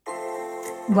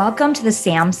Welcome to the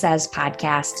Sam Says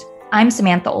podcast. I'm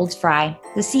Samantha Olds-Fry,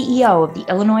 the CEO of the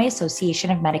Illinois Association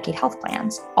of Medicaid Health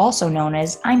Plans, also known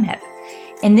as IMHIP.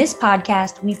 In this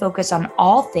podcast, we focus on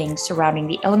all things surrounding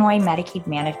the Illinois Medicaid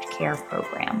Managed Care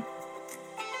program.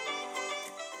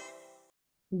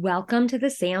 Welcome to the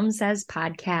Sam Says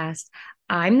podcast.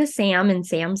 I'm the Sam in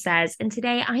Sam Says, and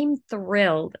today I'm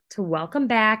thrilled to welcome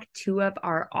back two of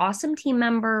our awesome team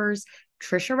members,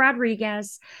 Trisha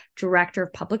Rodriguez, Director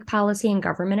of Public Policy and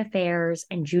Government Affairs,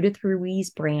 and Judith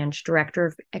Ruiz Branch, Director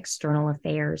of External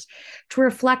Affairs, to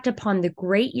reflect upon the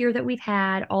great year that we've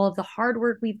had, all of the hard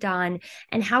work we've done,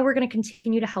 and how we're going to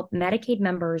continue to help Medicaid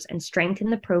members and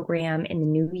strengthen the program in the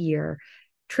new year.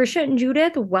 Trisha and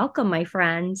Judith, welcome, my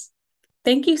friends.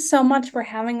 Thank you so much for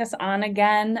having us on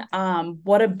again.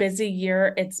 What a busy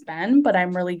year it's been, but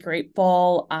I'm really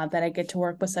grateful that I get to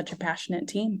work with such a passionate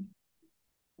team.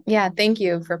 Yeah, thank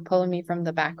you for pulling me from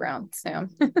the background,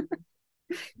 Sam.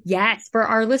 Yes, for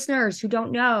our listeners who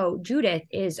don't know, Judith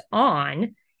is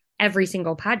on every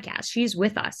single podcast. She's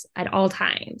with us at all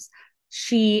times.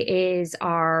 She is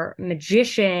our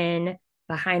magician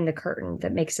behind the curtain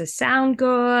that makes us sound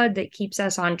good, that keeps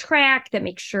us on track, that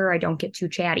makes sure I don't get too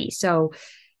chatty. So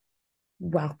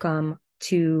welcome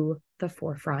to the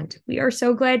forefront. We are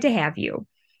so glad to have you.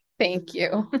 Thank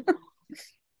you.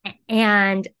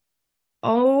 And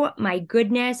oh my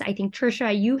goodness, I think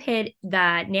Trisha, you hit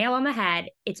the nail on the head.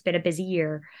 It's been a busy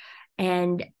year.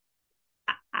 And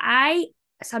I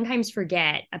sometimes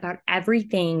forget about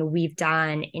everything we've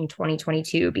done in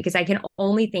 2022 because I can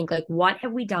only think, like, what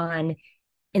have we done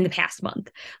in the past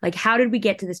month? Like, how did we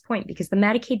get to this point? Because the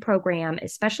Medicaid program,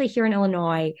 especially here in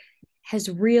Illinois,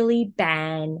 has really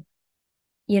been,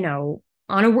 in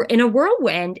a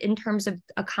whirlwind in terms of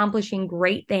accomplishing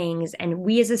great things. And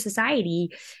we as a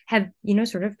society have,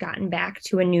 sort of gotten back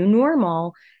to a new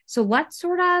normal. So let's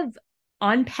sort of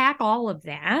unpack all of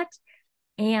that.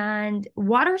 And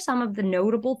what are some of the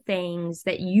notable things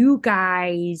that you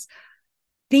guys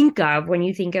think of when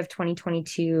you think of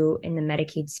 2022 in the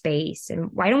Medicaid space?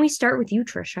 And why don't we start with you,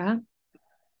 Trisha?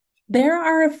 There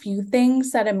are a few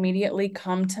things that immediately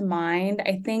come to mind.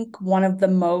 I think one of the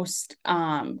most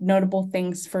notable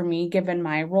things for me, given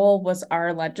my role, was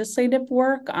our legislative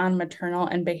work on maternal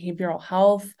and behavioral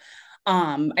health.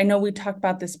 I know we talked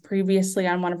about this previously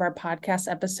on one of our podcast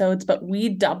episodes, but we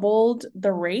doubled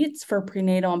the rates for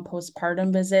prenatal and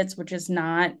postpartum visits, which is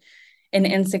not an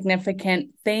insignificant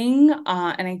thing.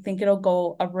 And I think it'll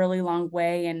go a really long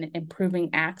way in improving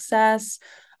access.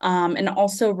 And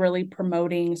also really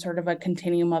promoting sort of a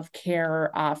continuum of care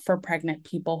for pregnant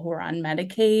people who are on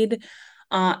Medicaid.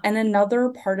 And another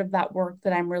part of that work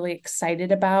that I'm really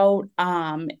excited about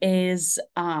is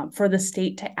for the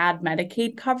state to add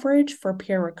Medicaid coverage for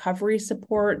peer recovery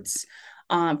supports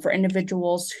for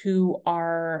individuals who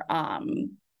are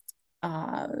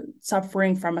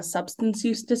suffering from a substance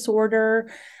use disorder.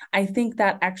 I think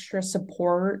that extra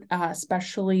support,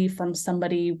 especially from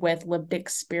somebody with lived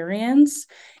experience,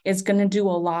 is going to do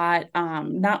a lot,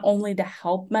 not only to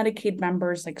help Medicaid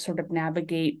members like sort of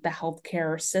navigate the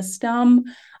healthcare system,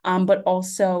 but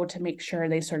also to make sure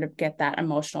they sort of get that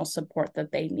emotional support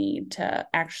that they need to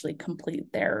actually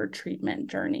complete their treatment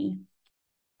journey.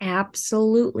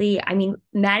 Absolutely. I mean,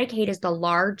 Medicaid is the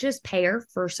largest payer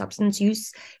for substance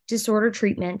use disorder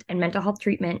treatment and mental health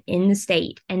treatment in the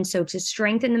state. And so to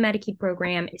strengthen the Medicaid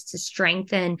program is to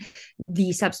strengthen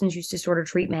the substance use disorder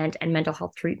treatment and mental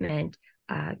health treatment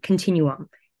continuum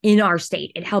in our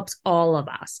state. It helps all of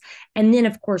us. And then,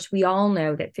 of course, we all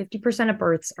know that 50% of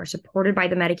births are supported by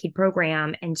the Medicaid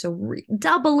program. And so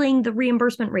doubling the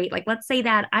reimbursement rate, like let's say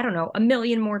that, I don't know, 1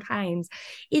 million more times,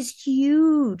 is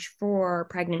huge for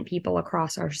pregnant people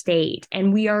across our state.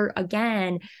 And we are,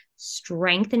 again,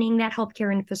 strengthening that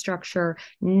healthcare infrastructure,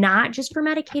 not just for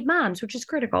Medicaid moms, which is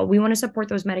critical. We want to support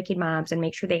those Medicaid moms and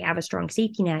make sure they have a strong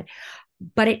safety net,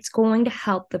 but it's going to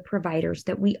help the providers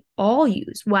that we all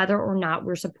use, whether or not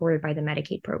we're supported by the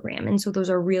Medicaid program. And so those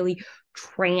are really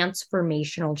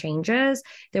transformational changes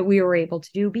that we were able to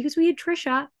do because we had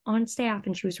Trisha on staff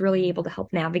and she was really able to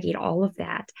help navigate all of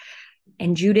that.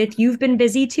 And Judith, you've been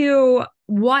busy too.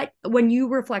 When you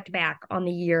reflect back on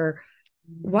the year,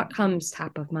 what comes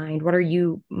top of mind? What are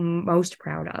you most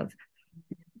proud of?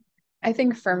 I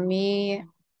think for me,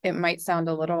 it might sound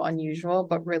a little unusual,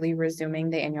 but really resuming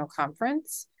the annual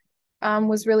conference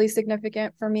was really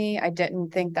significant for me. I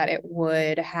didn't think that it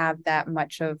would have that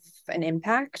much of an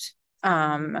impact.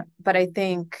 But I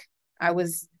think I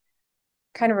was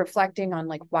kind of reflecting on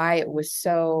like why it was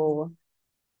so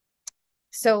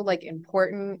so like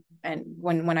important. And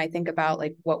when I think about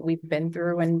like what we've been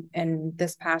through in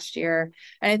this past year,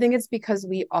 and I think it's because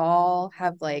we all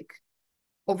have like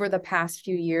over the past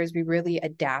few years, we really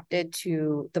adapted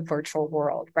to the virtual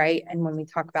world, right? And when we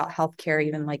talk about healthcare,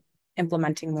 even like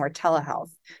implementing more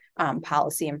telehealth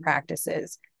policy and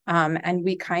practices, and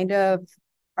we kind of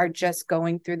are just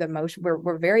going through the motion.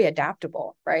 We're very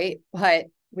adaptable, right? But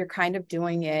we're kind of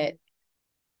doing it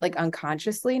like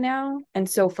unconsciously now. And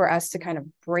so for us to kind of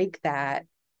break that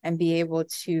and be able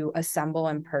to assemble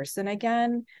in person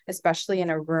again, especially in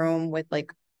a room with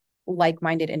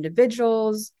like-minded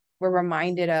individuals, we're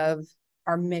reminded of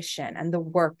our mission and the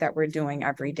work that we're doing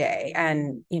every day.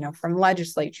 And, you know, from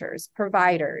legislatures,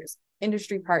 providers,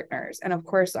 industry partners, and of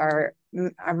course our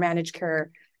managed care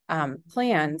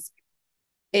plans.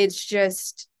 It's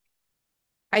just,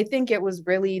 I think it was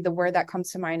really, the word that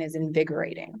comes to mind is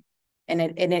invigorating. And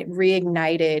it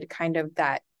reignited kind of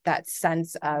that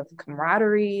sense of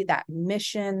camaraderie, that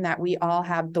mission, that we all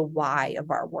have the why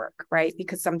of our work, right?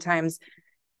 Because sometimes,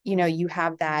 you know,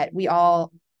 we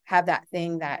all have that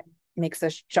thing that makes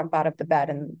us jump out of the bed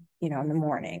and, you know, in the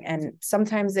morning. And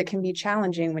sometimes it can be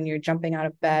challenging when you're jumping out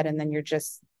of bed and then you're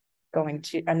just going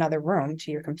to another room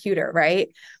to your computer, right?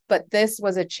 But this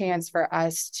was a chance for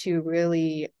us to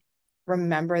really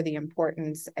remember the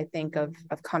importance, I think, of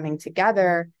coming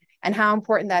together and how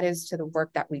important that is to the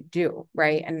work that we do,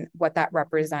 right? And what that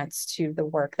represents to the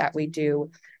work that we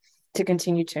do to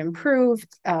continue to improve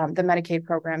the Medicaid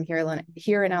program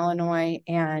here in Illinois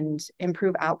and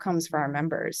improve outcomes for our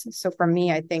members. So for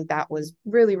me, I think that was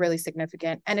really, really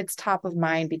significant. And it's top of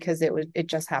mind because it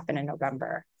just happened in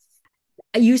November.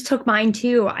 You took mine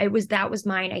too. That was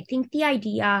mine. I think the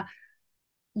idea,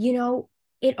 you know,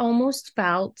 it almost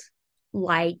felt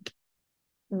like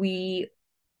we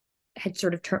had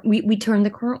sort of we turned the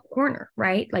corner,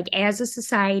 right? Like as a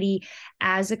society,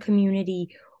 as a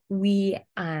community, we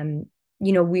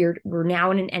you know, we're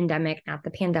now in an endemic, not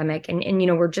the pandemic, and you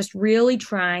know, we're just really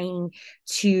trying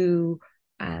to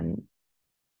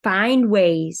find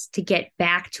ways to get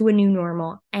back to a new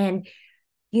normal. And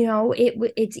you know,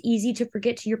 it's easy to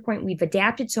forget, to your point, we've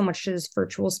adapted so much to this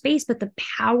virtual space, but the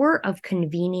power of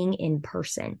convening in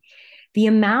person, the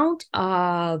amount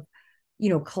of, you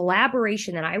know,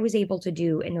 collaboration that I was able to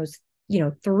do in those, you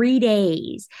know, 3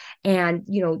 days, and,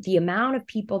 you know, the amount of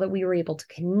people that we were able to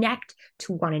connect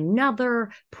to one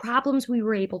another, problems we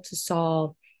were able to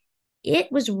solve, it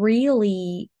was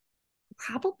really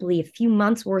probably a few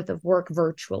months worth of work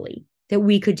virtually that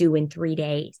we could do in 3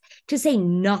 days, to say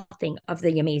nothing of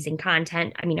the amazing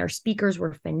content. I mean, our speakers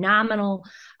were phenomenal.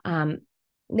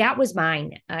 That was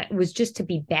mine. It was just to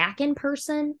be back in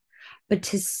person, but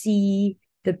to see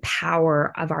the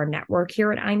power of our network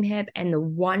here at IMHIP and the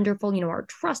wonderful, you know, our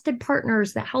trusted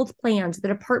partners, the health plans, the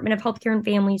Department of Healthcare and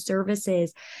Family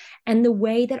Services, and the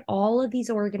way that all of these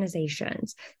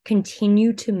organizations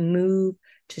continue to move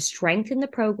to strengthen the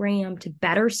program, to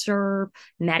better serve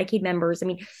Medicaid members. I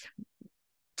mean,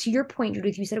 to your point,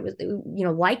 Judith, you said it was, you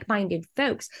know, like-minded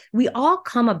folks. We all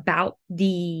come about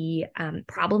the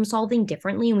problem solving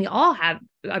differently, and we all have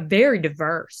a very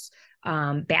diverse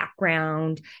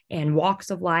background and walks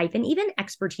of life, and even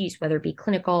expertise, whether it be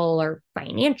clinical or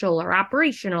financial or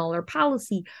operational or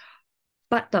policy.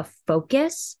 But the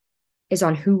focus is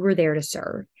on who we're there to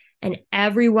serve. And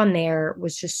everyone there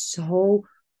was just so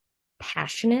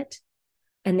passionate,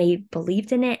 and they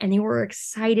believed in it, and they were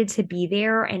excited to be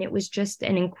there. And it was just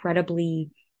an incredibly,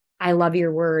 I love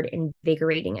your word,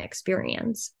 invigorating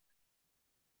experience.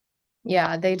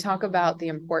 Yeah, they talk about the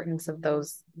importance of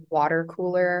those water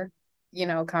cooler, you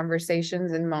know,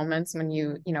 conversations and moments when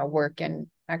you know, work in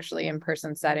actually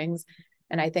in-person settings.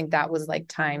 And I think that was like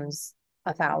times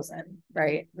 1,000,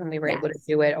 right? When we were able to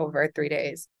do it over 3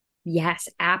 days. Yes,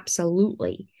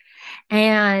 absolutely.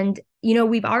 And, you know,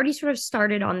 we've already sort of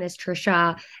started on this,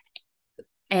 Trisha.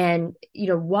 And, you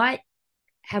know, what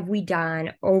have we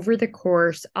done over the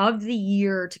course of the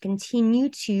year to continue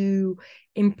to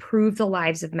improve the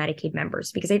lives of Medicaid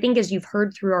members? Because I think, as you've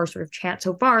heard through our sort of chat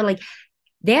so far, like,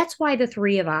 that's why the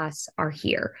three of us are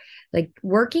here. Like,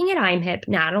 working at IMHIP,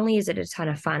 not only is it a ton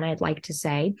of fun, I'd like to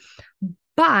say,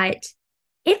 but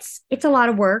it's a lot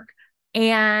of work,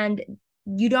 and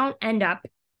you don't end up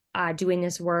doing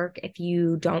this work if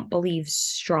you don't believe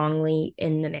strongly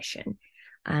in the mission,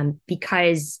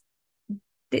 because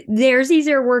there's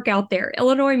easier work out there.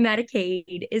 Illinois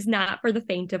Medicaid is not for the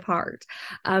faint of heart.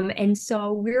 And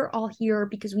so we're all here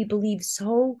because we believe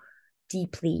so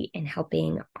deeply in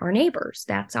helping our neighbors.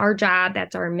 That's our job.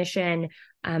 That's our mission.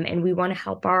 And we want to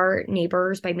help our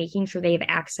neighbors by making sure they have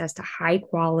access to high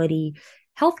quality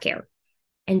healthcare.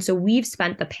 And so we've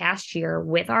spent the past year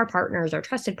with our partners, our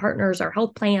trusted partners, our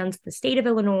health plans, the state of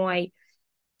Illinois,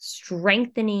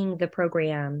 strengthening the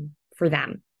program for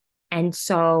them. And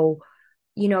so,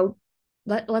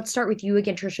 let's start with you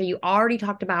again, Trisha. You already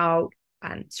talked about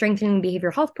strengthening the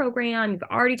behavioral health program. You've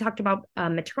already talked about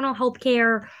maternal health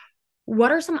care.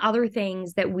 What are some other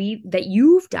things that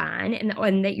you've done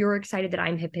and that you're excited that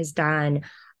IMHIP has done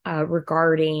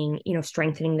regarding,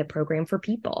 strengthening the program for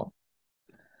people?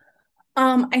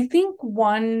 I think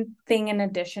one thing in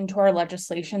addition to our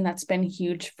legislation that's been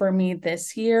huge for me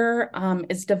this year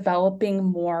is developing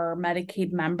more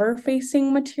Medicaid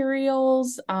member-facing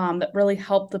materials that really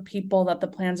help the people that the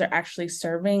plans are actually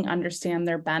serving understand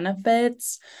their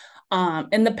benefits.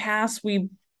 In the past, we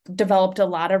developed a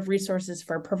lot of resources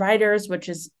for providers, which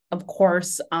is, of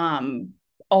course,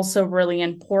 also really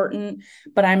important,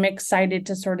 but I'm excited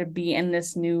to sort of be in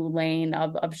this new lane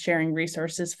of sharing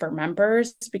resources for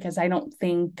members, because I don't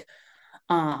think,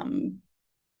 and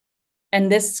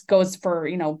this goes for,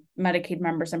 Medicaid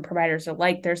members and providers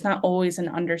alike, there's not always an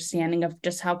understanding of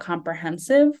just how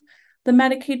comprehensive the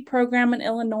Medicaid program in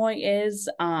Illinois is,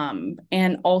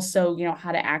 and also,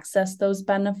 how to access those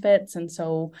benefits. And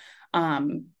so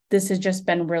this has just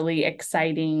been really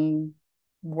exciting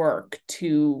work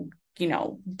to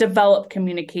develop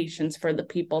communications for the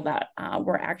people that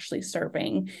we're actually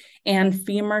serving. And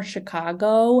FEMR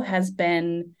Chicago has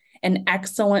been an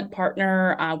excellent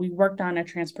partner. We worked on a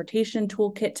transportation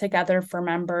toolkit together for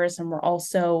members, and we're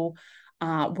also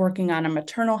working on a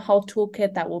maternal health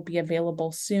toolkit that will be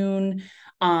available soon.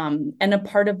 And a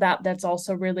part of that's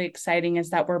also really exciting is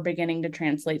that we're beginning to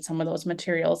translate some of those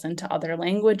materials into other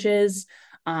languages,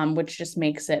 which just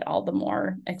makes it all the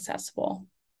more accessible.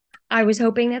 I was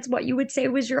hoping that's what you would say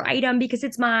was your item, because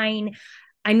it's mine.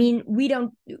 I mean, we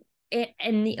don't,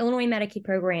 in the Illinois Medicaid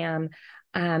program,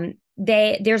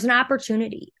 there's an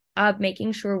opportunity of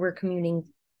making sure we're communicating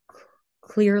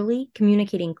clearly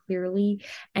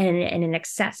and in an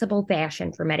accessible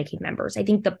fashion for Medicaid members. I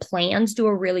think the plans do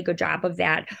a really good job of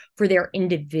that for their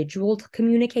individual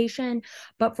communication,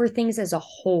 but for things as a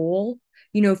whole,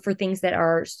 for things that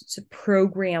are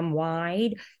program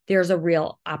wide, there's a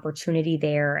real opportunity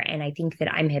there. And I think that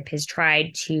IMHIP has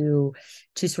tried to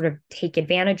sort of take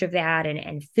advantage of that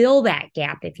and fill that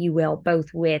gap, if you will,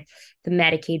 both with the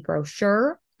Medicaid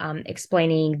brochure,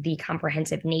 explaining the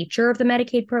comprehensive nature of the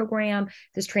Medicaid program,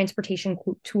 this transportation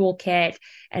toolkit,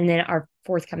 and then our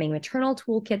forthcoming maternal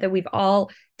toolkit that we've all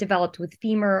developed with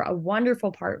FEMR, a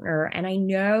wonderful partner. And I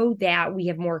know that we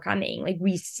have more coming. Like,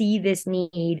 we see this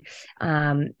need,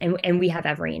 and we have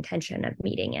every intention of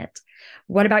meeting it.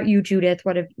 What about you, Judith?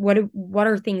 What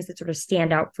are things that sort of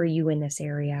stand out for you in this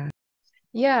area?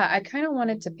 Yeah, I kind of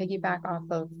wanted to piggyback off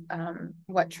of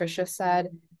what Trisha said,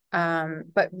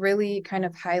 but really kind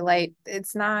of highlight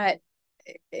it's not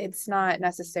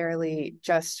necessarily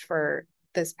just for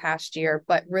this past year,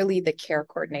 but really the care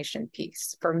coordination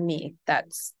piece for me,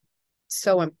 that's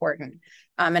so important.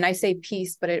 And I say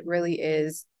piece, but it really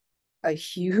is a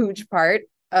huge part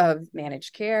of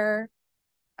managed care,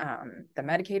 the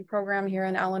Medicaid program here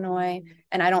in Illinois.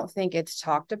 And I don't think it's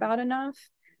talked about enough.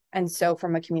 And so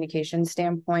from a communication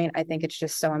standpoint, I think it's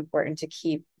just so important to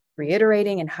keep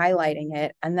reiterating and highlighting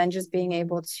it, and then just being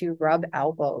able to rub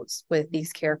elbows with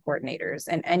these care coordinators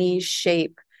in any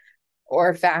shape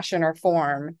or fashion or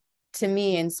form, to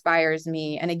me, inspires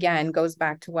me. And again, goes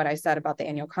back to what I said about the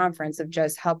annual conference of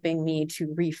just helping me to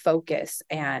refocus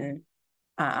and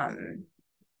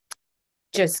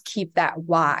just keep that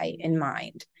why in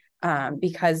mind,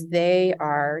 because they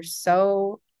are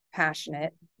so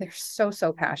passionate. They're so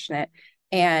passionate,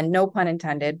 and no pun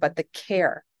intended, but the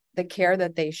care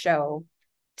that they show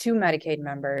to Medicaid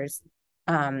members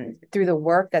through the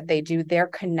work that they do, they're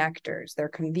connectors, they're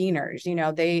conveners,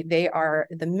 they are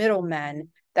the middlemen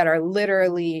that are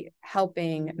literally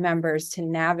helping members to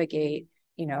navigate,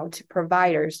 to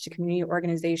providers, to community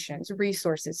organizations,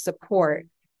 resources, support.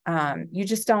 You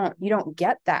don't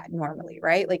get that normally,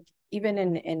 right? Like, even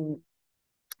in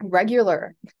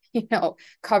regular,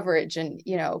 coverage and,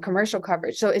 commercial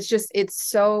coverage. So it's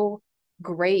so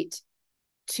great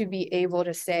to be able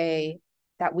to say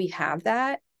that we have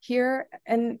that here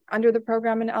and under the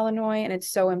program in Illinois. And it's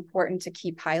so important to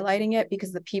keep highlighting it,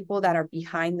 because the people that are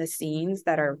behind the scenes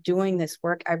that are doing this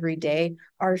work every day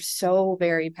are so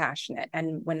very passionate.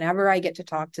 And whenever I get to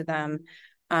talk to them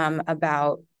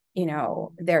about,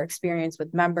 their experience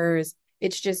with members,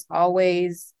 it's just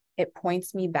always, it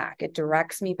points me back. It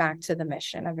directs me back to the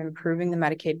mission of improving the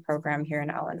Medicaid program here in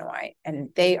Illinois. And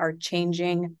they are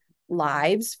changing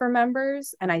lives for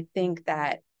members. And I think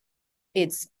that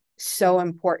it's so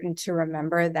important to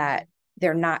remember that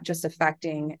they're not just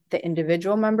affecting the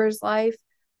individual member's life,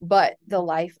 but the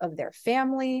life of their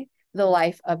family, the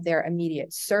life of their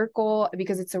immediate circle,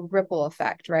 because it's a ripple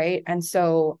effect, right? And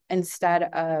so instead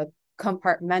of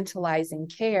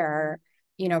compartmentalizing care,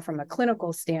 from a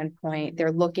clinical standpoint,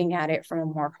 they're looking at it from a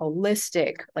more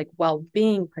holistic, like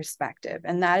well-being perspective.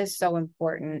 And that is so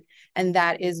important. And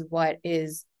that is what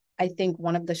is, I think,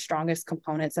 one of the strongest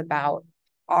components about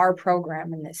our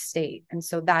program in this state. And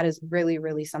so that is really,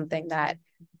 really something that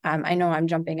I know I'm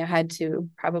jumping ahead to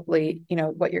probably,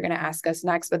 what you're going to ask us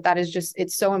next, but that is just,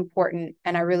 it's so important.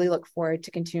 And I really look forward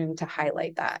to continuing to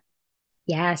highlight that.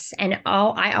 Yes. And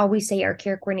I always say our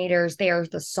care coordinators, they are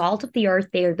the salt of the earth.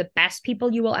 They are the best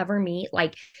people you will ever meet.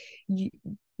 Like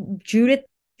Judith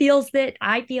feels that,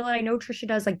 I feel it, I know Trisha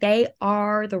does. Like they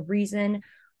are the reason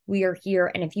we are here.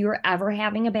 And if you are ever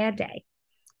having a bad day,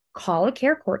 call a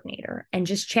care coordinator and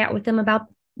just chat with them about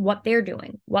what they're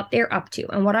doing, what they're up to.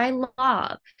 And what I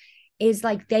love is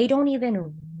like they don't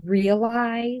even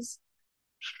realize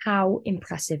how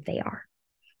impressive they are.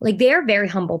 Like they are very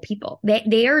humble people.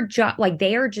 They are just like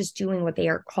they are just doing what they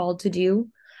are called to do,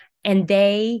 and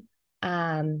they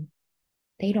don't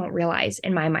realize,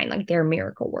 in my mind, like they're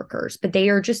miracle workers, but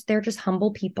they're just humble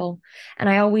people. And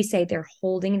I always say they're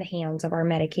holding the hands of our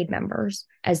Medicaid members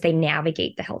as they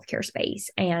navigate the healthcare space.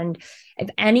 And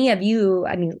if any of you,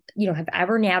 have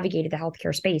ever navigated the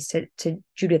healthcare space, to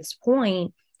Judith's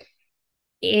point,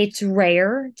 it's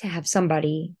rare to have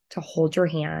somebody to hold your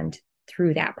hand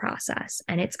through that process.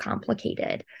 And it's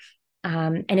complicated.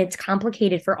 And it's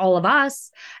complicated for all of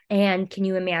us. And can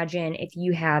you imagine if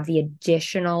you have the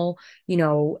additional,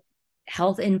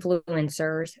 health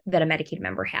influencers that a Medicaid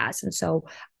member has? And so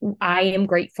I am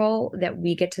grateful that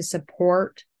we get to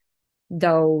support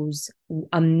those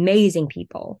amazing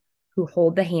people who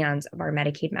hold the hands of our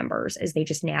Medicaid members as they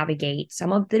just navigate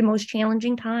some of the most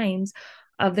challenging times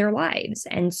of their lives.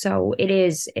 And so it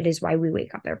is why we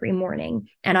wake up every morning.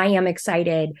 And I am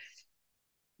excited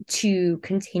to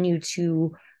continue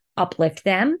to uplift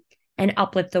them and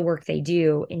uplift the work they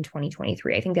do in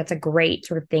 2023. I think that's a great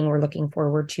sort of thing we're looking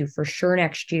forward to for sure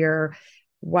next year.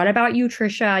 What about you,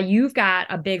 Trisha? You've got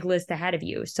a big list ahead of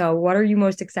you. So what are you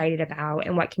most excited about,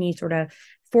 and what can you sort of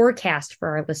forecast for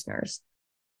our listeners?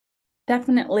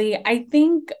 Definitely. I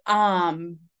think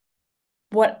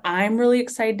what I'm really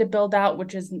excited to build out,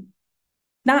 which is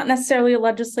not necessarily a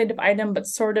legislative item, but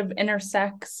sort of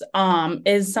intersects,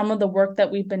 is some of the work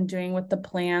that we've been doing with the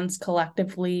plans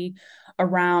collectively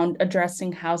around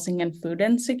addressing housing and food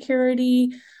insecurity.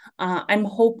 I'm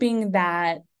hoping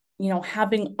that,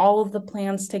 having all of the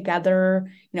plans together,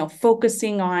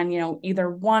 focusing on, either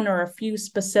one or a few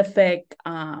specific,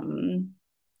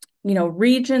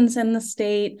 regions in the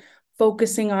state,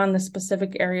 focusing on the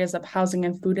specific areas of housing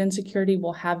and food insecurity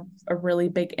will have a really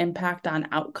big impact on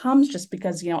outcomes, just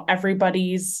because,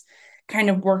 everybody's kind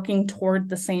of working toward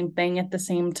the same thing at the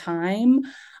same time.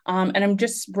 And I'm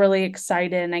just really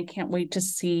excited, and I can't wait to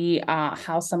see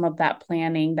how some of that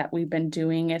planning that we've been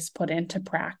doing is put into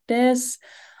practice.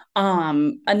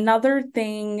 Another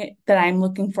thing that I'm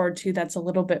looking forward to that's a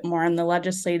little bit more in the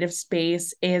legislative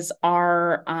space is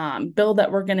our bill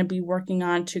that we're going to be working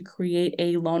on to create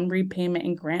a loan repayment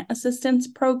and grant assistance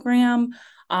program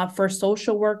for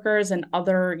social workers and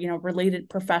other, related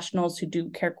professionals who do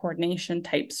care coordination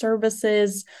type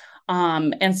services,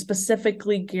 and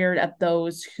specifically geared at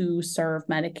those who serve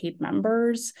Medicaid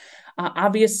members.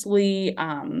 Obviously,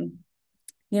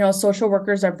 social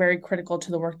workers are very critical to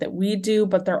the work that we do,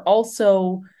 but they're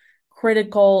also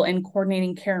critical in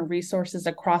coordinating care and resources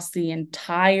across the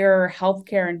entire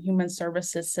healthcare and human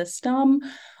services system.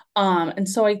 And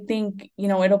so I think,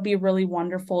 it'll be really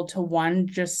wonderful to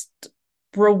just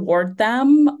reward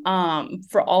them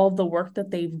for all of the work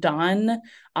that they've done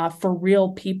for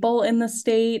real people in the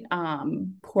state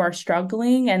who are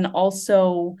struggling. And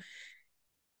also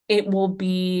it will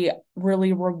be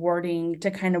really rewarding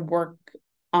to kind of work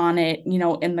on it,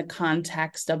 in the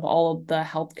context of all of the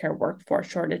healthcare workforce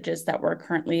shortages that we're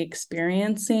currently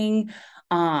experiencing,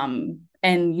 and,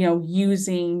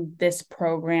 using this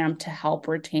program to help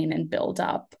retain and build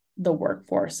up the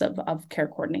workforce of care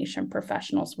coordination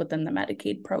professionals within the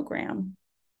Medicaid program.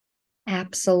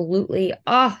 Absolutely.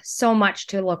 Oh, so much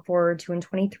to look forward to in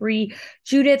 23.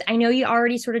 Judith, I know you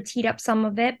already sort of teed up some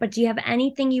of it, but do you have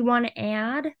anything you want to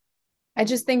add? I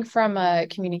just think from a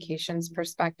communications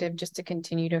perspective, just to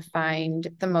continue to find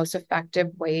the most effective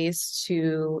ways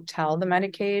to tell the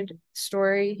Medicaid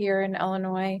story here in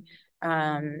Illinois.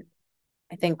 I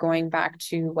think going back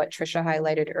to what Trisha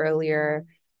highlighted earlier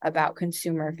about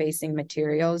consumer facing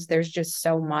materials, there's just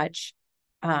so much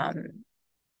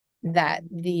that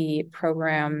the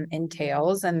program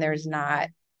entails. And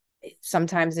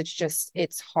sometimes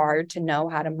it's hard to know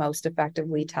how to most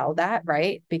effectively tell that,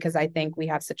 right? Because I think we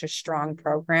have such a strong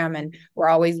program and we're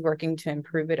always working to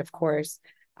improve it, of course.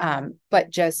 But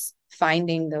just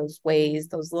finding those ways,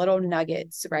 those little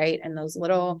nuggets, right? And those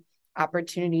little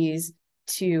opportunities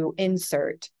to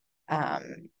insert,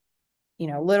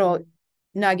 little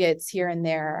nuggets here and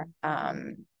there,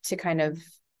 to kind of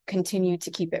continue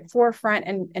to keep it forefront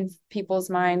in people's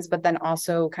minds, but then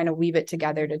also kind of weave it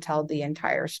together to tell the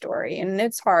entire story. And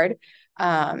it's hard,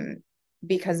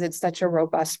 because it's such a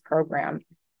robust program.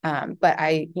 But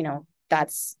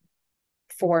that's,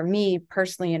 for me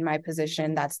personally in my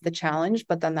position, that's the challenge,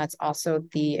 but then that's also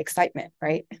the excitement,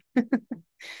 right?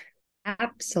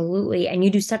 Absolutely. And you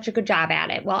do such a good job at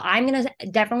it. Well, I'm going to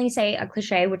definitely say a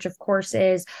cliche, which of course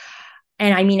is,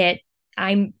 and I mean it,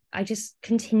 I just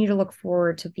continue to look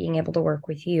forward to being able to work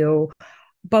with you.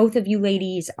 Both of you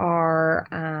ladies are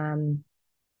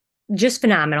just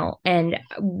phenomenal. And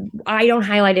I don't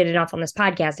highlight it enough on this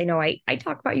podcast. I know I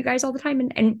talk about you guys all the time,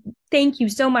 and thank you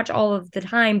so much all of the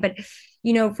time. But,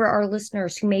 for our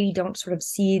listeners who maybe don't sort of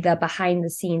see the behind the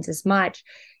scenes as much,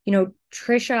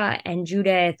 Trisha and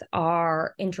Judith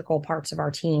are integral parts of our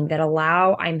team that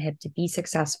allow I'm Hip to be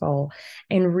successful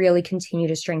and really continue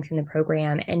to strengthen the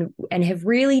program, and have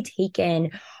really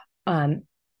taken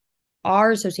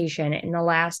our association in the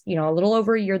last, a little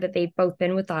over a year that they've both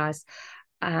been with us,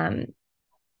 to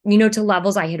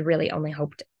levels I had really only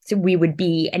hoped we would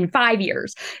be in 5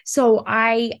 years. So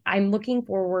I'm looking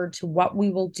forward to what we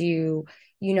will do,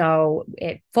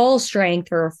 at full strength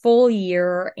for a full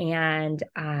year. And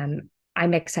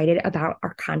I'm excited about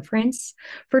our conference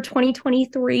for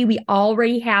 2023. We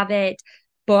already have it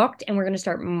booked and we're going to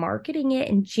start marketing it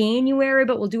in January,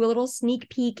 but we'll do a little sneak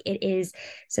peek. It is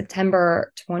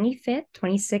September 25th,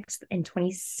 26th, and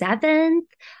 27th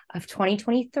of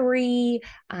 2023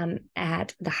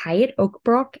 at the Hyatt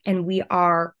Oakbrook. And we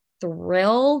are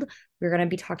thrilled. We're going to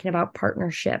be talking about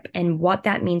partnership and what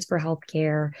that means for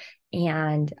healthcare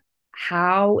and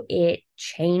how it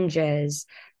changes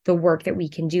the work that we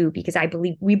can do, because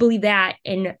we believe that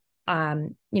in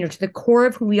to the core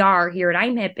of who we are here at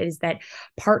I'm Hip is that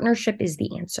partnership is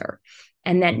the answer,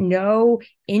 and that no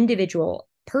individual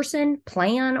person,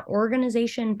 plan,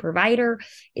 organization, provider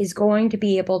is going to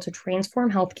be able to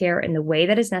transform healthcare in the way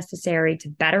that is necessary to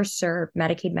better serve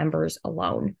Medicaid members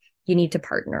alone. You need to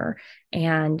partner.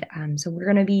 And so we're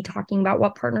going to be talking about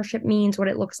what partnership means, what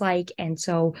it looks like. And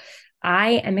so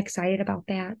I am excited about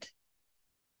that.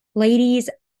 Ladies,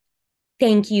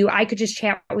 thank you. I could just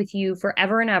chat with you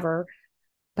forever and ever,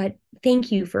 but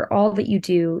thank you for all that you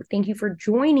do. Thank you for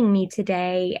joining me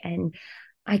today. And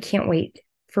I can't wait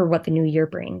for what the new year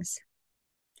brings.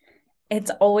 It's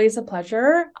always a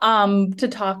pleasure to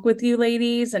talk with you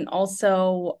ladies. And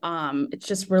also, it's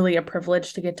just really a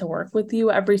privilege to get to work with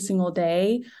you every single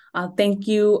day. Thank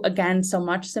you again so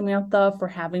much, Samantha, for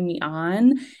having me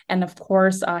on. And of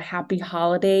course, happy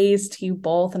holidays to you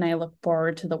both. And I look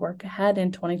forward to the work ahead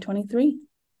in 2023.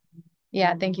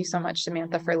 Yeah, thank you so much,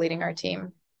 Samantha, for leading our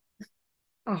team.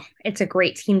 Oh, it's a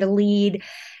great team to lead.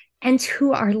 And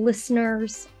to our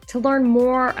listeners, to learn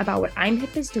more about what I'm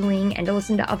Hip is doing and to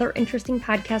listen to other interesting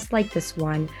podcasts like this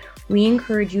one, we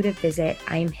encourage you to visit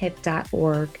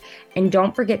imhip.org. And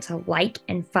don't forget to like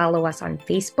and follow us on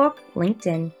Facebook,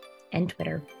 LinkedIn, and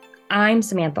Twitter. I'm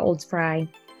Samantha Oldsfry.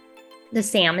 The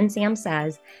Sam and Sam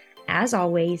says, as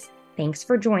always, thanks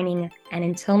for joining. And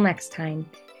until next time,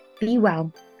 be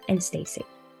well and stay safe.